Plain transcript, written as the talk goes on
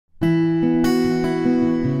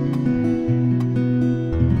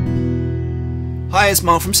Hi, it's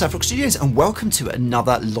Mark from Saphrox Studios and welcome to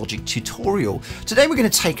another Logic tutorial. Today we're going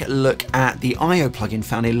to take a look at the I/O plugin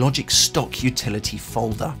found in Logic stock utility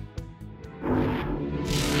folder.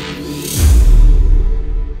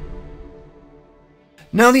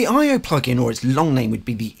 Now the I/O plugin, or its long name would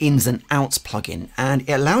be the ins and outs plugin, and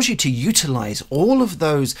it allows you to utilize all of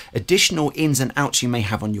those additional ins and outs you may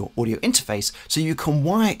have on your audio interface so you can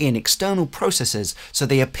wire in external processors so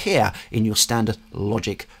they appear in your standard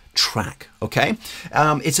Logic track. Okay,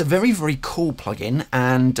 it's a very cool plugin,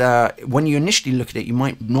 and when you initially look at it you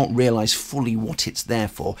might not realize fully what it's there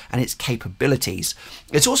for and its capabilities.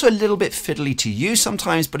 It's also a little bit fiddly to use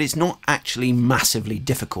sometimes, but it's not actually massively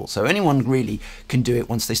difficult, so anyone really can do it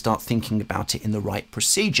once they start thinking about it in the right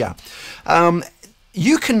procedure.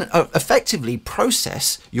 You can effectively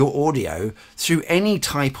process your audio through any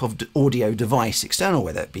type of audio device external,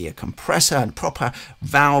 whether it be a compressor, a proper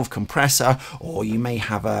valve compressor, or you may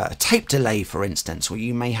have a tape delay, for instance, or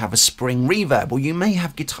you may have a spring reverb, or you may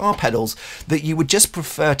have guitar pedals that you would just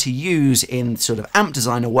prefer to use in sort of amp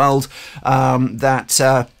designer world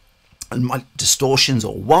distortions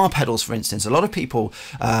or wah pedals, for instance. A lot of people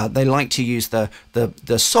they like to use the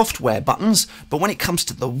software buttons, but when it comes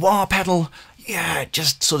to the wah pedal, yeah, it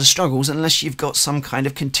just sort of struggles unless you've got some kind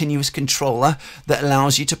of continuous controller that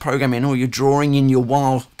allows you to program in, or you're drawing in your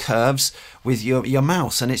wah curves with your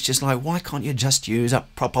mouse, and it's just like, why can't you just use a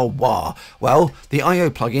proper wah? Well, the I/O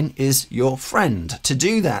plugin is your friend to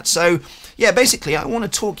do that. So yeah, basically I want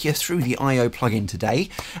to talk you through the I/O plugin today,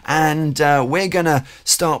 and we're gonna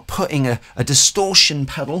start putting a distortion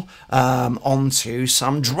pedal onto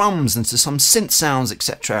some drums and to some synth sounds,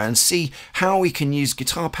 etc., and see how we can use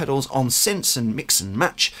guitar pedals on synths and mix and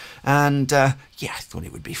match. And yeah, I thought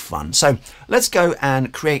it would be fun. So let's go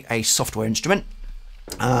and create a software instrument.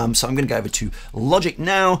 So I'm going to go over to Logic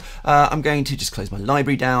now. I'm going to just close my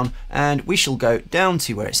library down, and we shall go down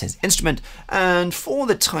to where it says instrument, and for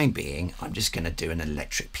the time being I'm just going to do an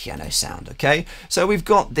electric piano sound. Okay, so we've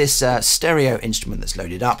got this stereo instrument that's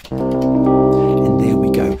loaded up, and there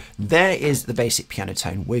we go. There is the basic piano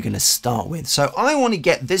tone we're going to start with. So I want to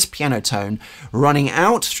get this piano tone running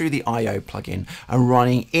out through the I/O plugin and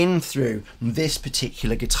running in through this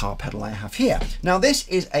particular guitar pedal I have here. Now this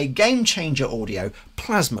is a Gamechanger audio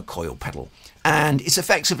plasma coil pedal, and it's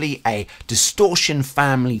effectively a distortion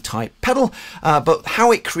family type pedal, but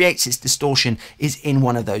how it creates its distortion is in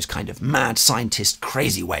one of those kind of mad scientist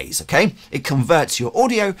crazy ways. Okay, it converts your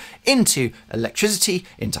audio into electricity,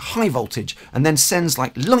 into high voltage, and then sends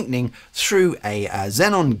like lightning through a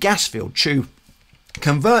xenon gas field tube,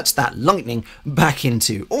 converts that lightning back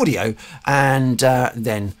into audio, and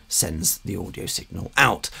then sends the audio signal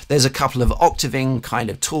out. There's a couple of octaving kind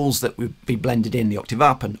of tools that would be blended in, the octave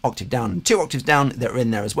up and octave down and 2 octaves down, that are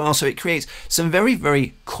in there as well, so it creates some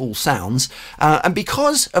very cool sounds. And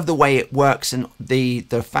because of the way it works and the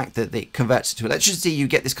fact that it converts it to electricity, you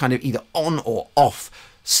get this kind of either on or off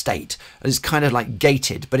state. It's kind of like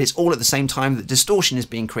gated, but it's all at the same time that distortion is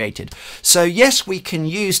being created. So yes, we can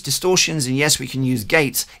use distortions, and yes, we can use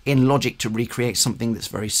gates in Logic to recreate something that's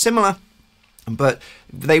very similar, but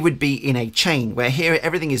they would be in a chain, where here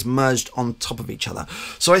everything is merged on top of each other.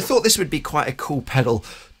 So I thought this would be quite a cool pedal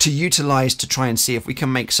to utilize to try and see if we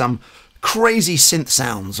can make some crazy synth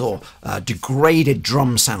sounds or degraded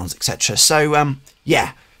drum sounds, etc. So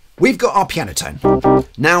yeah, we've got our piano tone.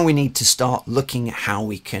 Now we need to start looking at how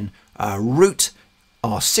we can route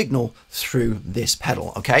our signal through this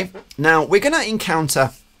pedal. Okay, now we're going to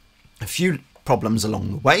encounter a few problems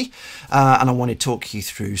along the way, and I want to talk you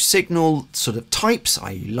through signal sort of types,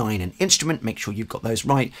 i.e. line and instrument. Make sure you've got those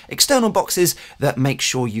right. External boxes that make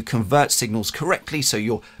sure you convert signals correctly so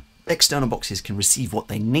your external boxes can receive what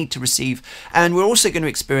they need to receive. And we're also going to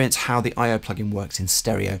experience how the I/O plugin works in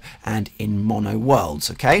stereo and in mono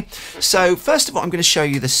worlds. Okay, so first of all I'm going to show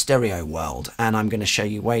you the stereo world, and I'm going to show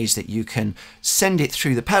you ways that you can send it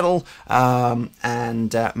through the pedal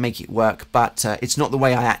and make it work, but it's not the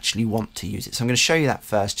way I actually want to use it. So I'm going to show you that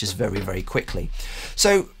first, just very quickly.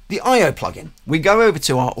 So the I/O plugin, we go over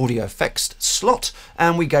to our audio effects slot,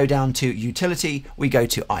 and we go down to utility, we go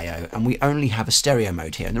to I/O, and we only have a stereo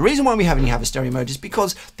mode here. And the reason why we only have a stereo mode is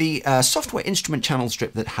because the software instrument channel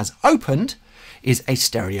strip that has opened is a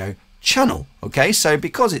stereo channel. Okay, so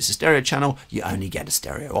because it's a stereo channel, you only get a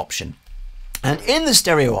stereo option. And in the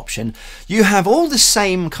stereo option, you have all the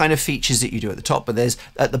same kind of features that you do at the top, but there's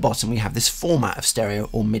at the bottom, we have this format of stereo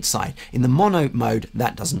or mid-side. In the mono mode,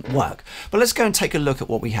 that doesn't work. But let's go and take a look at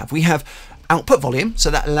what we have. We have output volume,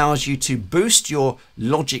 so that allows you to boost your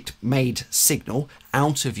Logic made signal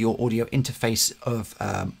out of your audio interface of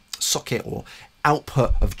socket or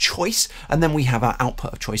output of choice, and then we have our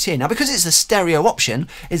output of choice here. Now, because it's a stereo option,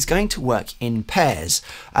 it's going to work in pairs.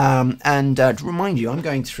 To remind you, I'm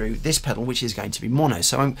going through this pedal, which is going to be mono.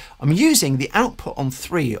 So I'm using the output on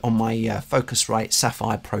 3 on my Focusrite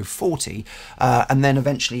Sapphire Pro 40, and then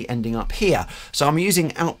eventually ending up here. So I'm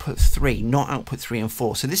using output 3, not output 3 and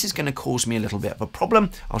 4. So this is going to cause me a little bit of a problem.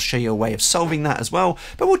 I'll show you a way of solving that as well,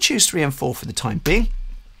 but we'll choose 3 and 4 for the time being.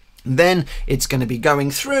 Then it's going to be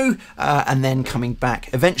going through and then coming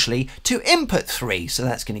back eventually to input 3. So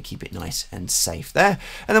that's going to keep it nice and safe there.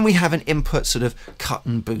 And then we have an input sort of cut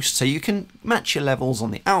and boost. So you can match your levels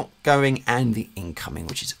on the outgoing and the incoming,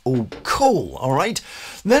 which is all cool. All right.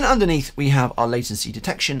 Then underneath we have our latency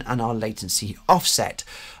detection and our latency offset.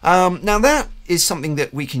 Now that is something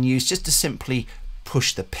that we can use just to simply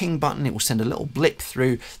push the ping button. It will send a little blip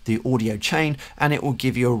through the audio chain and it will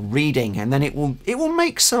give you a reading, and then it will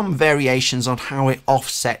make some variations on how it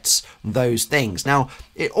offsets those things. Now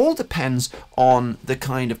it all depends on the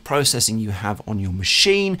kind of processing you have on your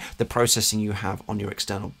machine, the processing you have on your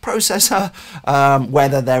external processor,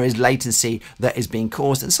 whether there is latency that is being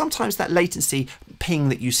caused, and sometimes that latency ping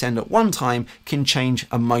that you send at one time can change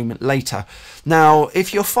a moment later. Now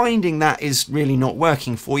if you're finding that is really not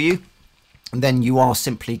working for you, then you are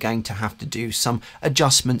simply going to have to do some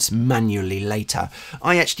adjustments manually later.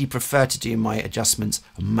 I actually prefer to do my adjustments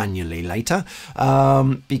manually later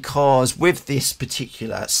because with this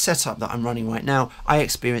particular setup that I'm running right now, I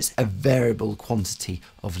experience a variable quantity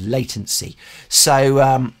of latency.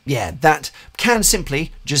 So yeah, that can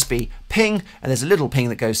simply just be ping, and there's a little ping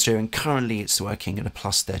that goes through, and currently it's working at a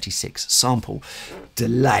 +36 sample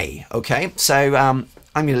delay. Okay, so I'm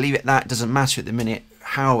going to leave it at that. It doesn't matter at the minute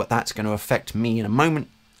how that's going to affect me in a moment.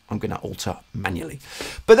 I'm going to alter manually.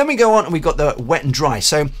 But then we go on and we've got the wet and dry.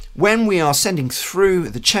 So when we are sending through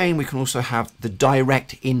the chain, we can also have the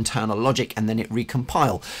direct internal logic and then it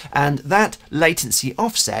recompile. And that latency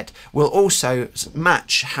offset will also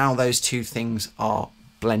match how those two things are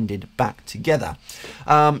blended back together.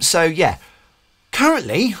 So yeah,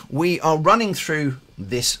 currently we are running through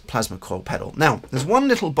this plasma coil pedal. Now there's one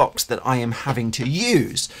little box that I am having to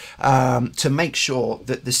use to make sure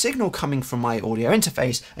that the signal coming from my audio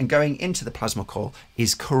interface and going into the plasma coil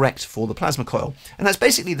is correct for the plasma coil, and that's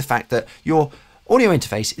basically the fact that your audio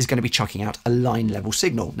interface is going to be chucking out a line level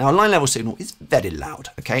signal. Now a line level signal is very loud,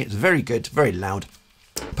 okay, it's very good, very loud,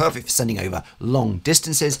 perfect for sending over long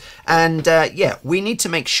distances, and yeah, we need to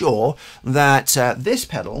make sure that this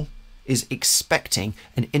pedal is expecting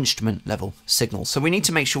an instrument level signal. So we need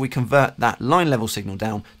to make sure we convert that line level signal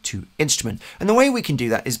down to instrument. And the way we can do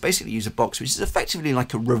that is basically use a box which is effectively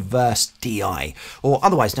like a reverse DI, or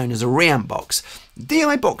otherwise known as a reamp box.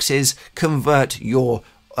 DI boxes convert your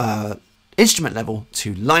instrument level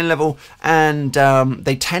to line level, and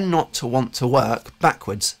they tend not to want to work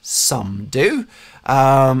backwards. Some do.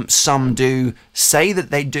 Some do say that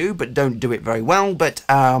they do, but don't do it very well. But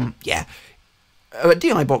yeah, a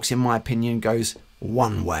DI box, in my opinion, goes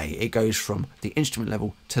one way. It goes from the instrument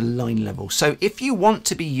level to line level. So if you want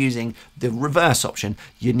to be using the reverse option,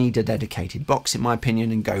 you need a dedicated box, in my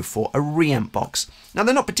opinion, and go for a reamp box. Now,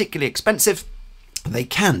 they're not particularly expensive. They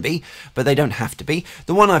can be, but they don't have to be.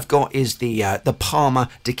 The one I've got is the Palmer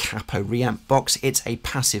DeCapo reamp box. It's a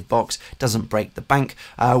passive box, doesn't break the bank,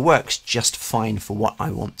 works just fine for what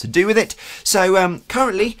I want to do with it. So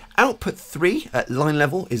currently output 3 at line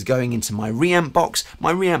level is going into my reamp box.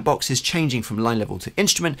 My reamp box is changing from line level to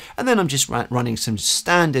instrument, and then I'm just running some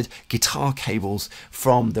standard guitar cables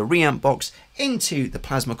from the reamp box into the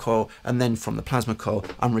plasma coil, and then from the plasma coil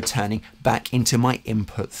I'm returning back into my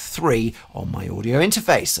input 3 on my audio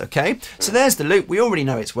interface. Okay, so there's the loop. We already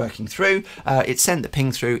know it's working through. It sent the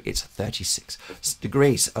ping through. It's 36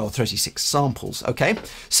 degrees or 36 samples. Okay,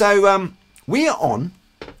 so we are on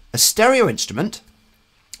a stereo instrument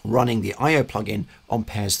running the IO plugin on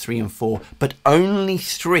pairs 3 and 4, but only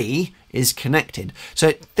 3 is connected. So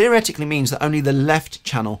it theoretically means that only the left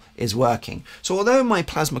channel is working. So although my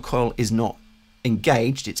plasma coil is not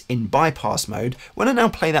engaged, it's in bypass mode, when I now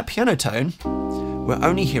play that piano tone, we're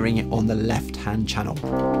only hearing it on the left hand channel.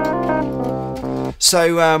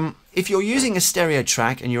 So if you're using a stereo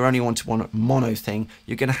track and you only want one mono thing,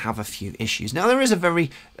 you're going to have a few issues. Now there is a very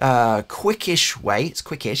quickish way, it's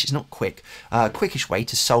quickish, it's not quick, quickish way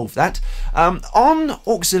to solve that. On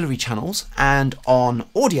auxiliary channels and on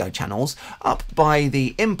audio channels, up by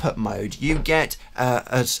the input mode, you get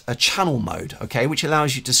a channel mode, okay, which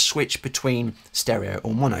allows you to switch between stereo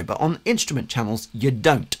or mono, but on instrument channels, you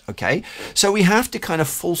don't, okay? So we have to kind of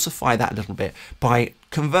falsify that a little bit by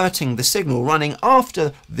converting the signal running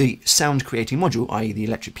after the sound creating module, i.e. the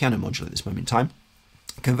electric piano module at this moment in time,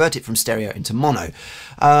 convert it from stereo into mono.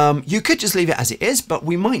 You could just leave it as it is, but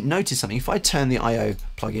we might notice something. If I turn the I/O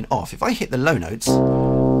plugin off, if I hit the low notes,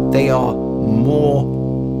 they are more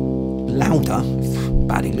louder,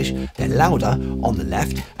 bad English, they're louder on the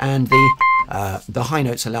left, and the high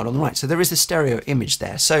notes are loud on the right. So there is a stereo image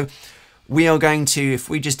there. So we are going to, if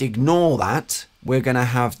we just ignore that, we're going to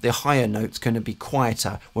have the higher notes going to be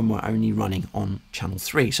quieter when we're only running on channel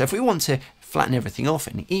 3. So if we want to flatten everything off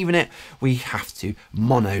and even it, we have to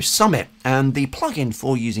mono sum it. And the plugin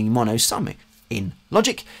for using mono summing in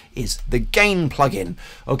Logic is the gain plugin.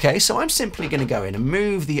 Okay, so I'm simply going to go in and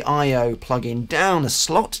move the I/O plugin down a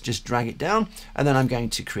slot, just drag it down, and then I'm going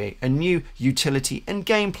to create a new utility and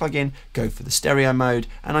gain plugin, go for the stereo mode,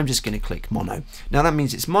 and I'm just going to click mono. Now that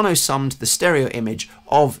means it's mono summed the stereo image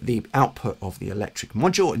of the output of the electric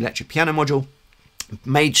piano module,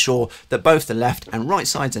 made sure that both the left and right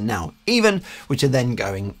sides are now even, which are then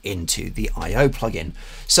going into the I/O plugin.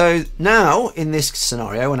 So now in this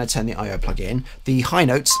scenario, when I turn the I/O plugin, the high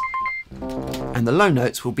notes and the low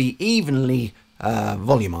notes will be evenly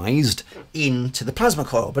volumized into the plasma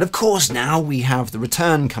coil. But of course now we have the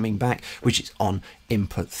return coming back, which is on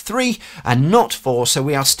input 3 and not 4, so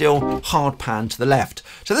we are still hard pan to the left.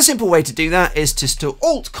 So the simple way to do that is just to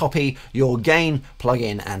alt copy your gain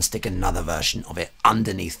plugin and stick another version of it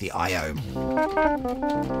underneath the I/O.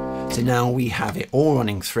 So now we have it all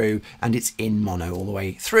running through and it's in mono all the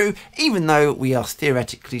way through, even though we are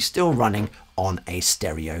theoretically still running on a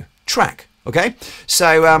stereo track. Okay,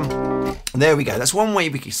 so there we go. That's one way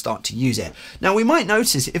we can start to use it. Now we might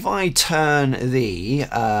notice if I turn the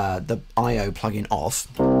I/O plugin off,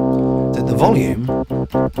 that the volume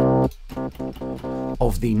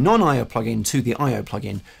of the non-I/O plugin to the I/O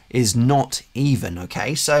plugin is not even.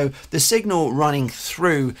 Okay, so the signal running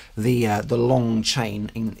through the long chain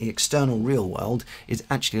in the external real world is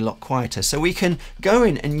actually a lot quieter. So we can go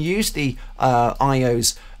in and use the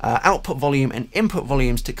I/O's output volume and input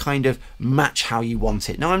volumes to kind of match how you want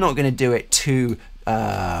it. Now I'm not going to do it too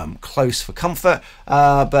close for comfort,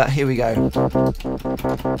 but here we go.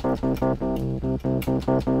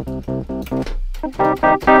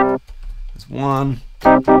 There's one,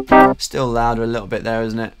 still louder a little bit there,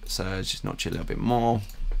 isn't it? So let's just notch it a little bit more.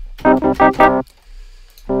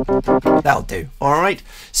 That'll do. All right,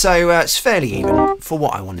 so it's fairly even for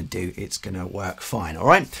what I want to do. It's going to work fine. All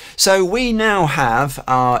right, so we now have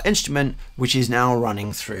our instrument which is now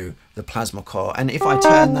running through the plasma coil, and if I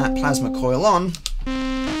turn that plasma coil on,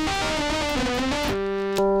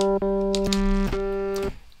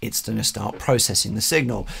 it's going to start processing the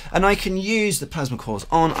signal, and I can use the plasma coils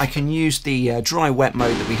on. I can use the dry wet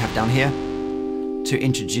mode that we have down here to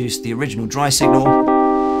introduce the original dry signal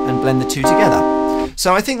and blend the two together.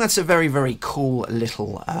 So I think that's a very, very cool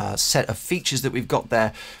little set of features that we've got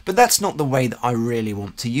there, but that's not the way that I really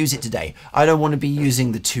want to use it today. I don't want to be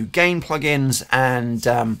using the two gain plugins, and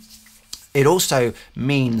it also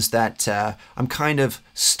means that I'm kind of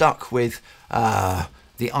stuck with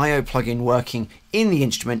the I/O plugin working in the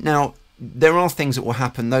instrument. Now, there are things that will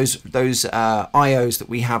happen. Those I/Os that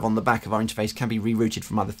we have on the back of our interface can be rerouted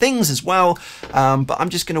from other things as well. But I'm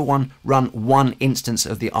just going to run one instance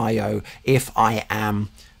of the I/O if I am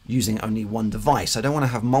using only one device. I don't want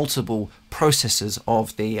to have multiple processors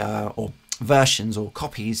of the or versions or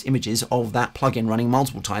copies, images of that plugin running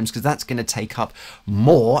multiple times, because that's going to take up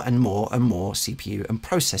more and more and more CPU and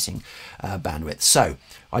processing bandwidth. So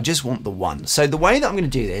I just want the one. So the way that I'm going to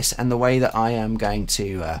do this, and the way that I am going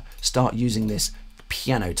to start using this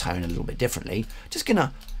piano tone a little bit differently, just going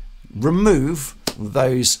to remove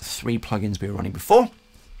those three plugins we were running before,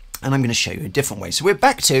 and I'm going to show you a different way. So we're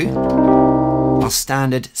back to our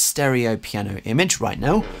standard stereo piano image right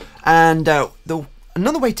now, and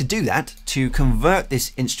another way to do that, to convert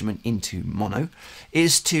this instrument into mono,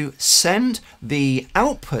 is to send the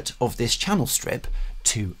output of this channel strip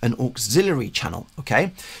to an auxiliary channel.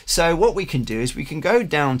 Okay, so what we can do is we can go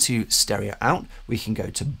down to stereo out, we can go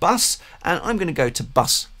to bus, and I'm going to go to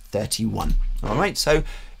bus 31. All right, so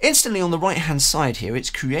instantly on the right hand side here, it's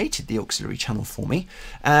created the auxiliary channel for me,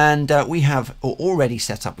 and we have already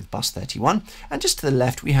set up with bus 31, and just to the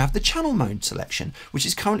left we have the channel mode selection, which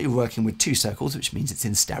is currently working with 2 circles, which means it's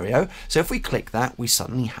in stereo. So if we click that, we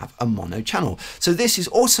suddenly have a mono channel. So this is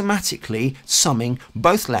automatically summing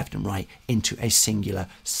both left and right into a singular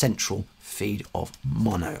central feed of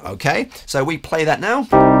mono. Okay, so we play that now,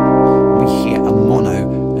 we hear a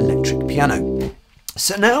mono electric piano.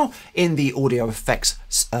 So now in the audio effects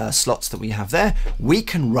slots that we have there, we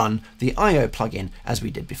can run the I/O plugin as we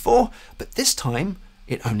did before, but this time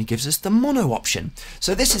it only gives us the mono option.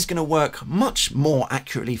 So this is going to work much more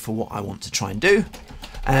accurately for what I want to try and do.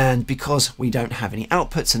 and because we don't have any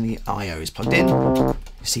outputs and the I/O is plugged in, you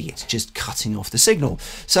see it's just cutting off the signal.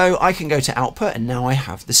 So I can go to output, and now I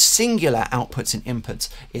have the singular outputs and inputs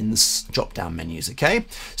in the drop down menus. Okay,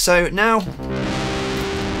 so now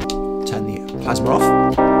turn the plasma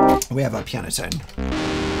off. We have our piano tone.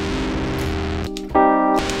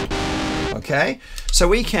 Okay, so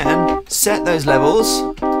we can set those levels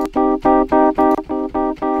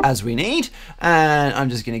as we need, and I'm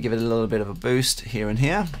just going to give it a little bit of a boost here and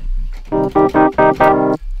here.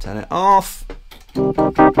 Turn it off.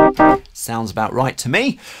 Sounds about right to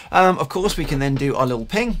me. Of course, we can then do our little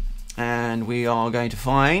ping, and we are going to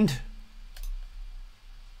find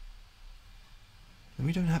that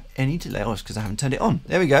we don't have any delay. Oh, it's because I haven't turned it on.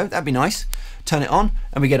 There we go. That'd be nice. Turn it on,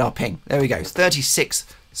 and we get our ping. There we go. 36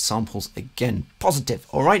 samples again, positive.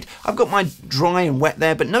 All right, I've got my dry and wet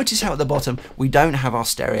there, but notice how at the bottom we don't have our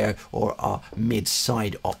stereo or our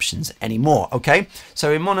mid-side options anymore. Okay,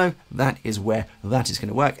 so in mono, that is where that is going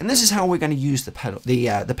to work, and this is how we're going to use the pedal,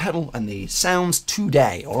 the pedal and the sounds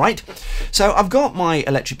today. All right, so I've got my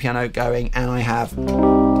electric piano going, and I have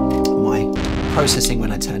my processing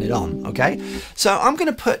when I turn it on. Okay, so I'm going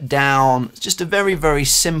to put down just a very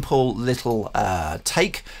simple little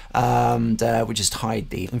take, and we'll just hide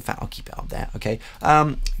the, in fact I'll keep it up there. Okay,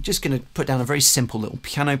 just going to put down a very simple little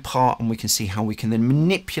piano part, and we can see how we can then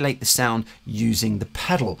manipulate the sound using the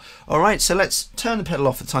pedal. All right, so let's turn the pedal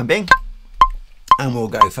off for the time being, and we'll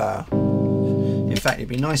go for, in fact it'd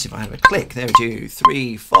be nice if I had a click. There we go, 2,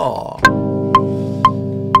 3, 4.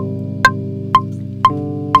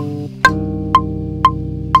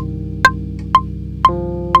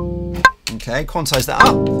 Okay, quantize that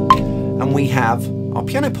up, and we have our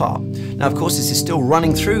piano part. Now, of course, this is still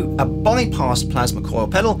running through a bypassed plasma coil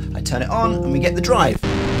pedal. I turn it on, and we get the drive.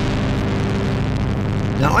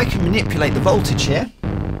 Now, I can manipulate the voltage here,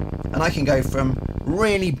 and I can go from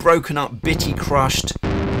really broken up, bitty crushed,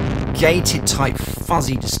 gated type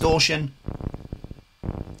fuzzy distortion,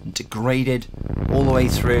 degraded, all the way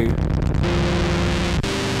through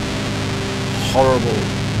horrible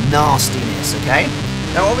nastiness. Okay.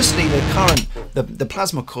 Now, obviously, the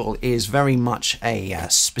plasma coil is very much a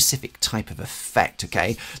specific type of effect.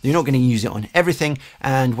 Okay, you're not going to use it on everything,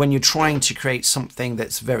 and when you're trying to create something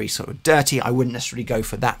that's very sort of dirty, I wouldn't necessarily go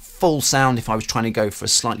for that full sound. If I was trying to go for a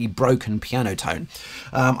slightly broken piano tone,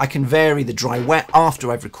 I can vary the dry wet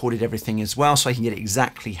after I've recorded everything as well, so I can get it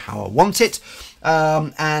exactly how I want it.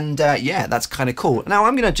 Yeah, that's kind of cool. Now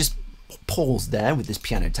I'm going to just pause there with this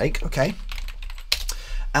piano take. Okay.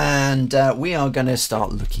 And we are going to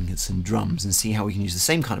start looking at some drums and see how we can use the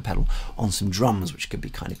same kind of pedal on some drums, which could be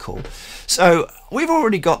kind of cool. So we've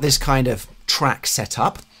already got this kind of track set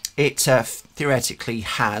up. It theoretically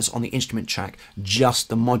has on the instrument track just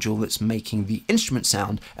the module that's making the instrument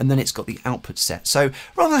sound, and then it's got the output set. So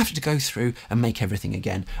rather than having to go through and make everything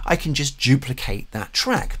again, I can just duplicate that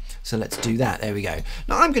track. So let's do that. There we go.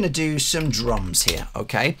 Now I'm going to do some drums here.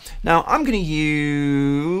 Okay. Now I'm going to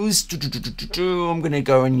use, I'm going to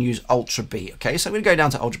go and use Ultra B. Okay. So I'm going to go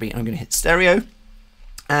down to Ultra B, and I'm going to hit stereo.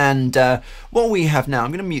 And what we have now,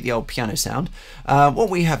 I'm going to mute the old piano sound. What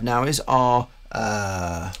we have now is our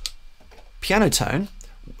piano tone.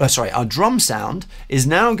 Our drum sound is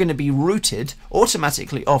now going to be routed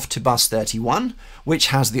automatically off to bus 31, which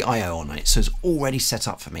has the I/O on it. So it's already set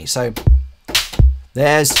up for me. So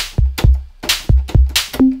there's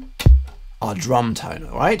our drum tone.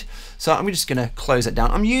 All right, so I'm just going to close it down.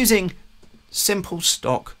 I'm using simple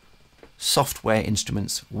stock software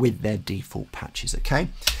instruments with their default patches. Okay,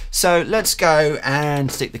 so let's go and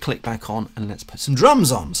stick the click back on, and let's put some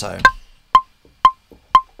drums on. So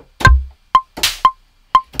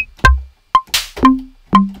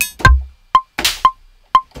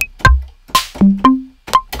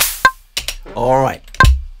all right.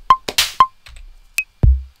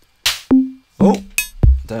 Oh,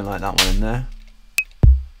 don't like that one in there.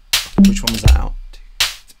 Which one was that out?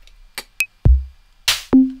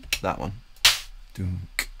 That one.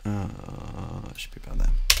 Should be about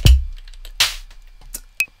there.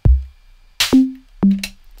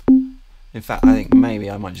 In fact, I think maybe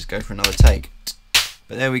I might just go for another take.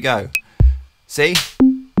 But there we go. See?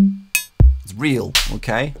 It's real,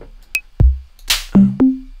 okay?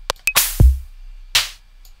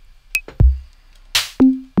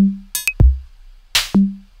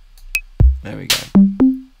 There we go.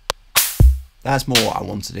 That's more what I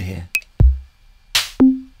wanted to hear.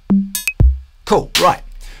 Cool, right.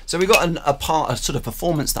 So we've got a sort of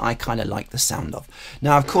performance that I kind of like the sound of.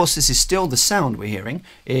 Now, of course, this is still the sound we're hearing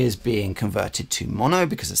is being converted to mono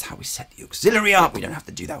because that's how we set the auxiliary up. We don't have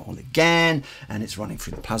to do that all again, and it's running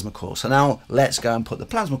through the plasma coil. So now let's go and put the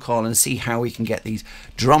plasma coil and see how we can get these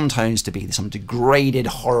drum tones to be some degraded,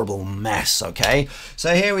 horrible mess, okay?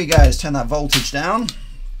 So here we go. Let's turn that voltage down.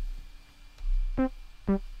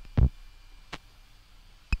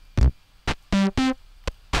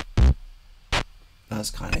 That's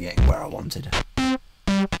kind of getting where I wanted.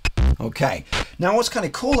 Okay, now what's kind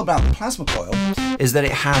of cool about the plasma coil is that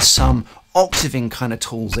it has some octaving kind of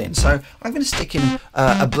tools in. So I'm going to stick in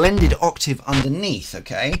a blended octave underneath,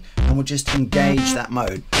 okay? And we'll just engage that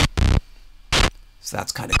mode. So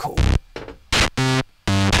that's kind of cool.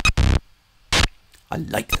 I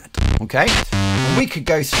like that, okay? And we could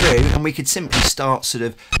go through and we could simply start sort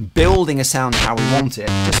of building a sound how we want it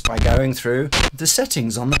just by going through the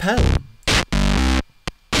settings on the pedal.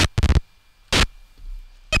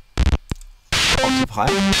 Octave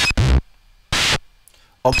higher,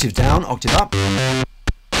 octave down, octave up,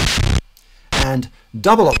 and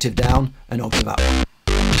double octave down and octave up.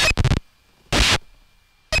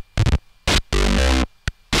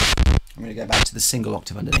 I'm going to go back to the single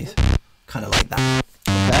octave underneath, kind of like that,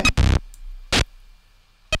 okay?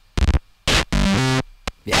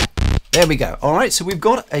 Yeah, there we go. All right, so we've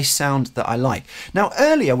got a sound that I like. Now,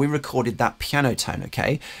 earlier we recorded that piano tone,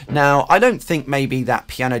 okay? Now, I don't think maybe that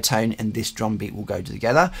piano tone and this drum beat will go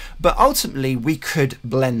together, but ultimately we could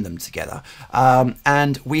blend them together.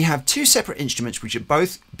 And we have two separate instruments which are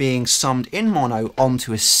both being summed in mono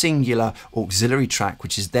onto a singular auxiliary track,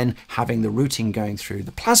 which is then having the routing going through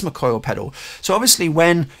the plasma coil pedal. So obviously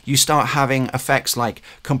when you start having effects like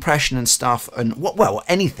compression and stuff, and well,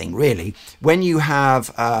 anything really, when you have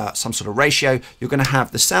some sort of ratio, you're going to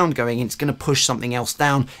have the sound going and it's going to push something else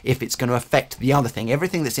down if it's going to affect the other thing.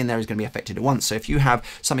 Everything that's in there is going to be affected at once. So if you have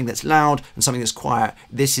something that's loud and something that's quiet,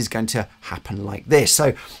 this is going to happen like this.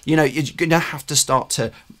 So, you know, you're going to have to start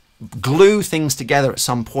to glue things together at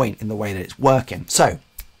some point in the way that it's working. So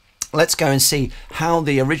let's go and see how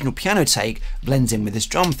the original piano take blends in with this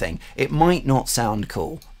drum thing. It might not sound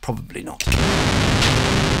cool, probably not.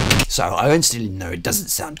 So I instantly know it doesn't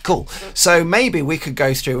sound cool. So maybe we could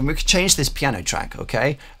go through and we could change this piano track,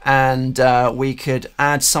 okay? And we could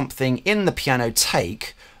add something in the piano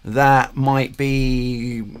take that might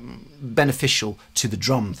be beneficial to the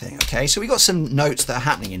drum thing, okay? So we got some notes that are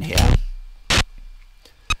happening in here.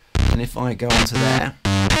 And if I go onto there,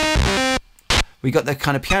 we got the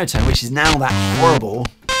kind of piano tone, which is now that horrible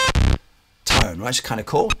tone, right? It's kind of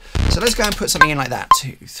cool. So let's go and put something in like that.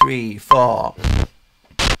 2, 3, 4.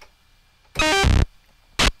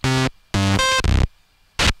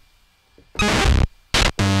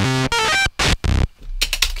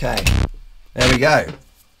 Okay, there we go.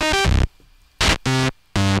 I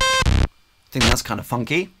think that's kind of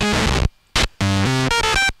funky.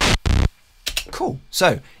 Cool.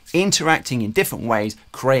 So interacting in different ways,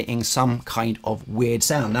 creating some kind of weird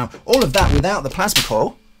sound. Now, all of that without the plasma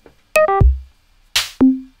coil.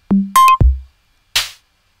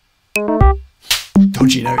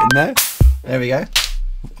 Dodgy note in there. There we go.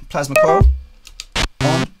 Plasma coil.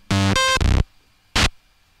 On.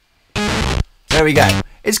 There we go.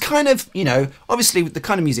 It's kind of, you know, obviously the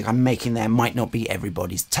kind of music I'm making there might not be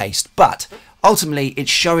everybody's taste, but ultimately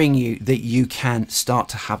it's showing you that you can start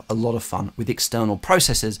to have a lot of fun with external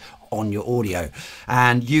processors on your audio.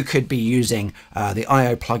 And you could be using the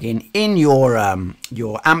I/O plugin in your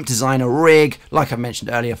amp designer rig, like I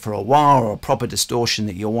mentioned earlier, for a wah or a proper distortion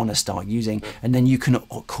that you'll want to start using. And then you can,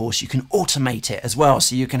 of course, you can automate it as well.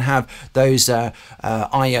 So you can have those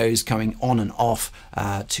I/Os going on and off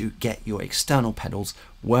to get your external pedals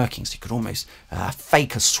working. So you could almost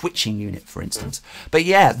fake a switching unit, for instance. But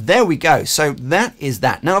yeah, there we go. So that is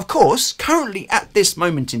that. Now, of course, currently at this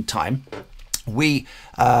moment in time, we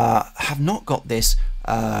have not got this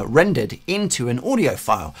rendered into an audio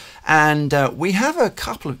file, and we have a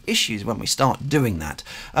couple of issues when we start doing that.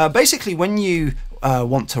 Basically, when you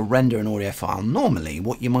want to render an audio file, normally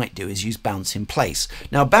what you might do is use bounce in place.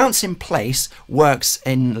 Now, bounce in place works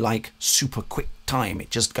in like super quick time.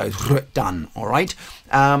 It just goes done, all right?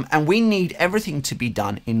 And we need everything to be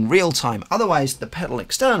done in real time. Otherwise, the pedal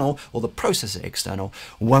external or the processor external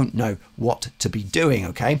won't know what to be doing,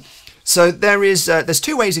 okay? So there's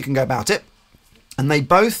two ways you can go about it, and they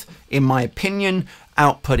both, in my opinion,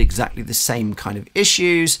 output exactly the same kind of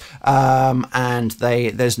issues, and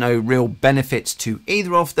there's no real benefits to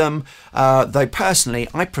either of them, though personally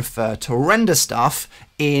I prefer to render stuff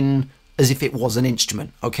in as if it was an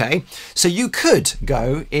instrument, okay? So you could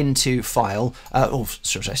go into File,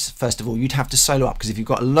 first of all, you'd have to solo up, because if you've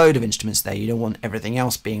got a load of instruments there, you don't want everything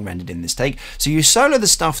else being rendered in this take. So you solo the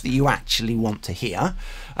stuff that you actually want to hear,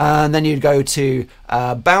 and then you'd go to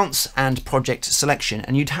Bounce and Project Selection,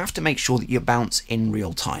 and you'd have to make sure that you bounce in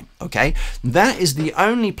real time, okay? That is the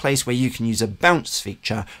only place where you can use a bounce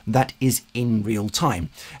feature that is in real time.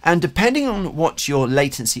 And depending on what your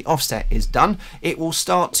latency offset is done, it will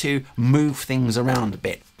start to move things around a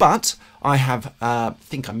bit. But I have,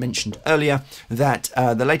 think I mentioned earlier that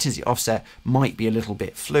the latency offset might be a little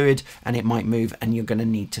bit fluid and it might move, and you're going to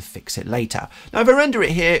need to fix it later. Now, if I render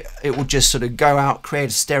it here, it will just sort of go out, create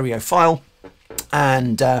a stereo file,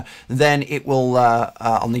 and then it will,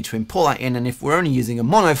 I'll need to import that in, and if we're only using a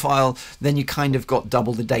mono file, then you kind of got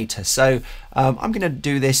double the data. So I'm going to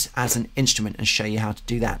do this as an instrument and show you how to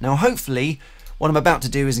do that. Now, hopefully what I'm about to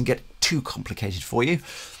do isn't get too complicated for you.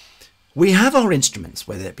 We have our instruments,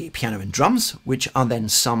 whether it be piano and drums, which are then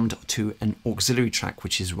summed to an auxiliary track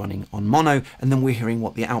which is running on mono, and then we're hearing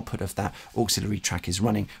what the output of that auxiliary track is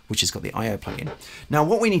running, which has got the I/O plugin. Now,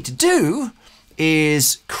 what we need to do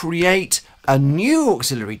is create a new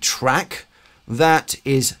auxiliary track that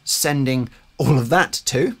is sending all of that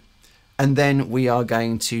to, and then we are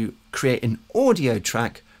going to create an audio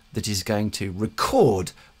track that is going to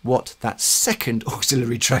record what that second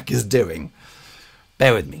auxiliary track is doing.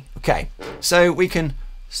 Bear with me. Okay, so we can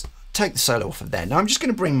take the solo off of there. Now I'm just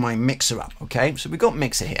going to bring my mixer up. Okay, so we've got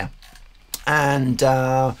mixer here, and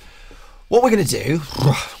what we're going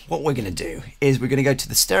to do is we're going to go to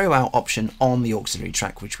the stereo out option on the auxiliary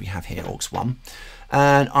track, which we have here, aux 1,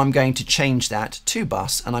 and I'm going to change that to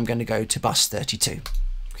bus, and I'm going to go to bus 32.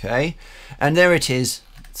 Okay, and there it is.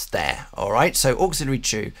 It's there. All right, so auxiliary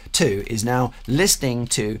 2 is now listening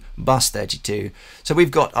to bus 32. So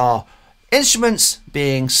we've got our instruments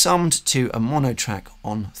being summed to a mono track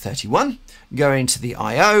on 31, going to the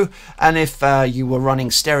I/O, and if you were running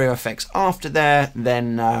stereo effects after there,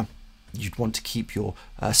 then you'd want to keep your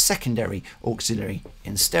secondary auxiliary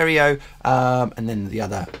in stereo, and then the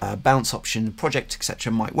other bounce option, project, etc.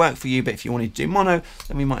 might work for you, but if you wanted to do mono,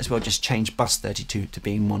 then we might as well just change bus 32 to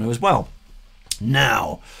being mono as well.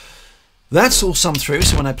 Now, that's all summed through,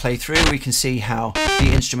 so when I play through, we can see how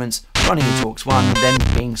the instruments running into aux 1 and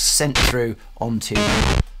then being sent through onto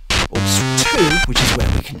aux 2, which is where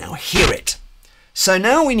we can now hear it. So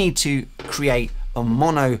now we need to create a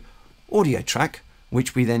mono audio track,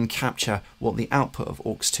 which we then capture what the output of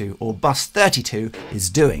aux 2 or bus 32 is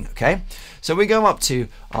doing, okay? So we go up to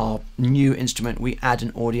our new instrument, we add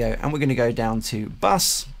an audio, and we're going to go down to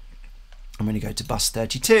bus. I'm going to go to bus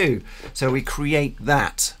 32. So we create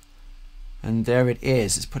that. And there it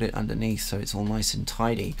is. Let's put it underneath so it's all nice and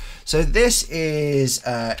tidy. So this is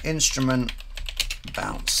instrument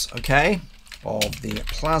bounce, okay, of the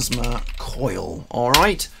plasma coil. All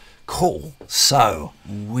right, cool. So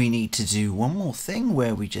we need to do one more thing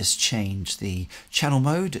where we just change the channel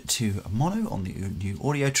mode to mono on the new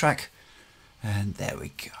audio track. And there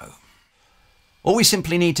we go. All we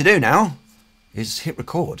simply need to do now is hit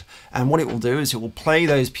record. And what it will do is it will play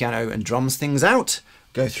those piano and drums things out,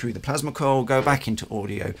 go through the plasma coil, go back into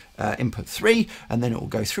audio input 3, and then it will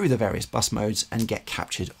go through the various bus modes and get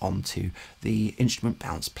captured onto the instrument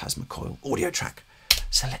bounce plasma coil audio track.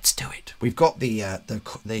 So let's do it. We've got the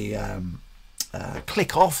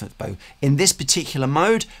click off. In this particular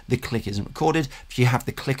mode, the click isn't recorded. If you have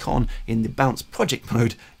the click on in the bounce project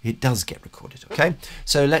mode, it does get recorded. Okay,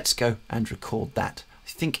 so let's go and record that. I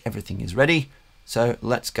think everything is ready. So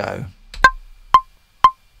let's go.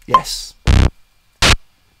 Yes.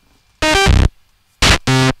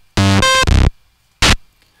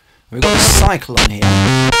 We've got the cycle on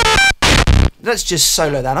here. Let's just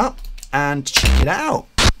solo that up and check it out.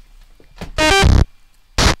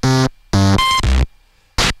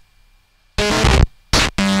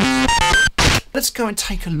 Let's go and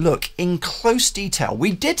take a look in close detail.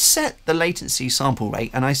 We did set the latency sample rate,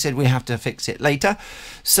 and I said we have to fix it later.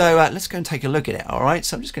 So let's go and take a look at it. All right,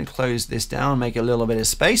 so I'm just going to close this down, make a little bit of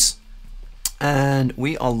space, and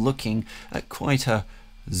we are looking at quite a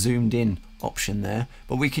zoomed in option there,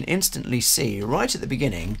 but we can instantly see right at the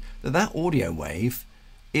beginning that that audio wave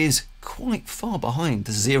is quite far behind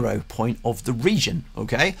the 0 point of the region.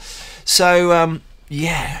 Okay, so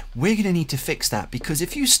yeah, we're going to need to fix that, because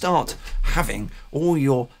if you start having all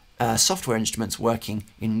your software instruments working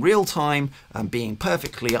in real time and being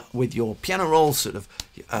perfectly up with your piano roll sort of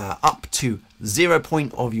up to 0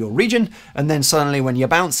 point of your region, and then suddenly when you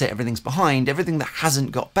bounce it, everything's behind, everything that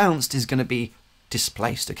hasn't got bounced is going to be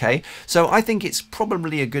displaced, okay? So I think it's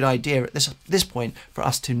probably a good idea at this point for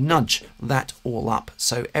us to nudge that all up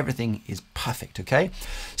so everything is perfect, okay?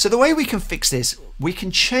 So the way we can fix this, we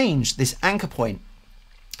can change this anchor point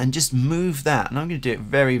and just move that, and I'm going to do it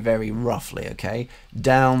very, very roughly, okay,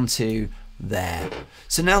 down to there.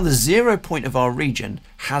 So now the 0 point of our region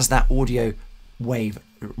has that audio wave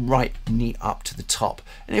right neat up to the top,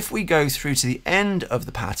 and if we go through to the end of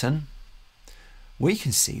the pattern, we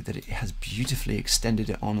can see that it has beautifully extended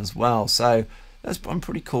it on as well. So I'm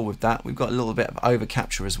pretty cool with that. We've got a little bit of over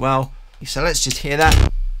capture as well. So let's just hear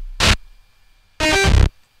that.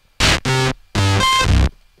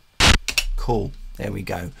 Cool. There we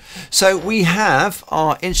go. So we have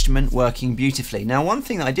our instrument working beautifully. Now, one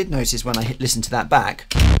thing that I did notice when I listened to that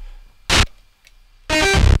back,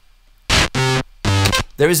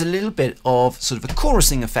 there is a little bit of sort of a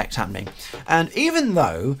chorusing effect happening. And even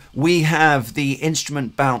though we have the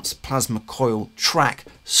instrument bounce plasma coil track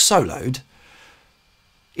soloed,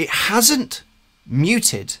 it hasn't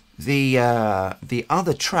muted the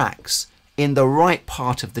other tracks in the right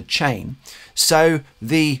part of the chain. So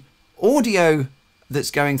the audio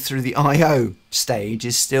that's going through the I/O stage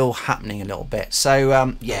is still happening a little bit.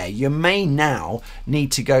 So yeah, you may now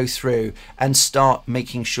need to go through and start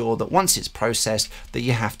making sure that once it's processed that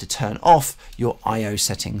you have to turn off your I/O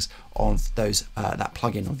settings of those that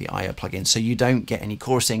plugin or the I/O plugin, so you don't get any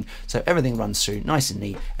chorusing, so everything runs through nice and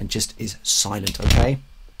neat and just is silent, okay?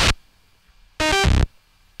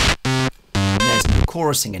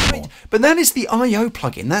 Chorusing anymore. But that is the I/O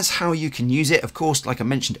plugin. That's how you can use it. Of course, like I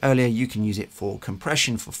mentioned earlier, you can use it for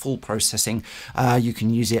compression, for full processing. You can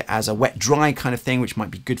use it as a wet dry kind of thing, which might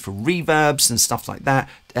be good for reverbs and stuff like that.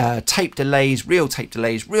 Tape delays, real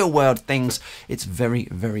world things. It's very,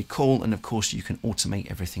 very cool. And of course, you can automate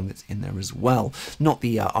everything that's in there as well. Not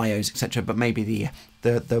the I/Os, etc., but maybe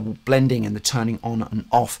the blending and the turning on and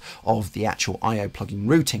off of the actual I/O plugin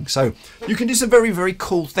routing. So you can do some very, very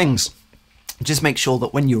cool things. Just make sure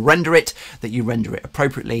that when you render it, that you render it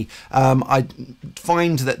appropriately. I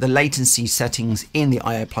find that the latency settings in the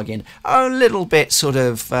I/O plugin are a little bit sort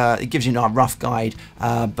of, it gives you a rough guide,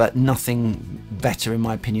 but nothing better in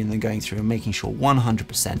my opinion than going through and making sure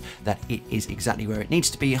 100% that it is exactly where it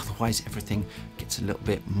needs to be. Otherwise everything gets a little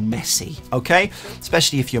bit messy, okay?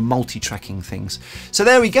 Especially if you're multi-tracking things. So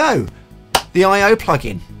there we go, the I/O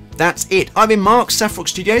plugin. That's it. I've been Mark, Saphrox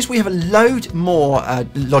Studios. We have a load more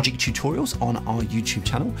Logic tutorials on our YouTube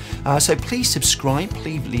channel. So please subscribe.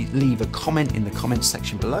 Please leave a comment in the comments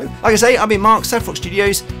section below. Like I say, I've been Mark, Saphrox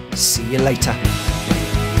Studios. See you later.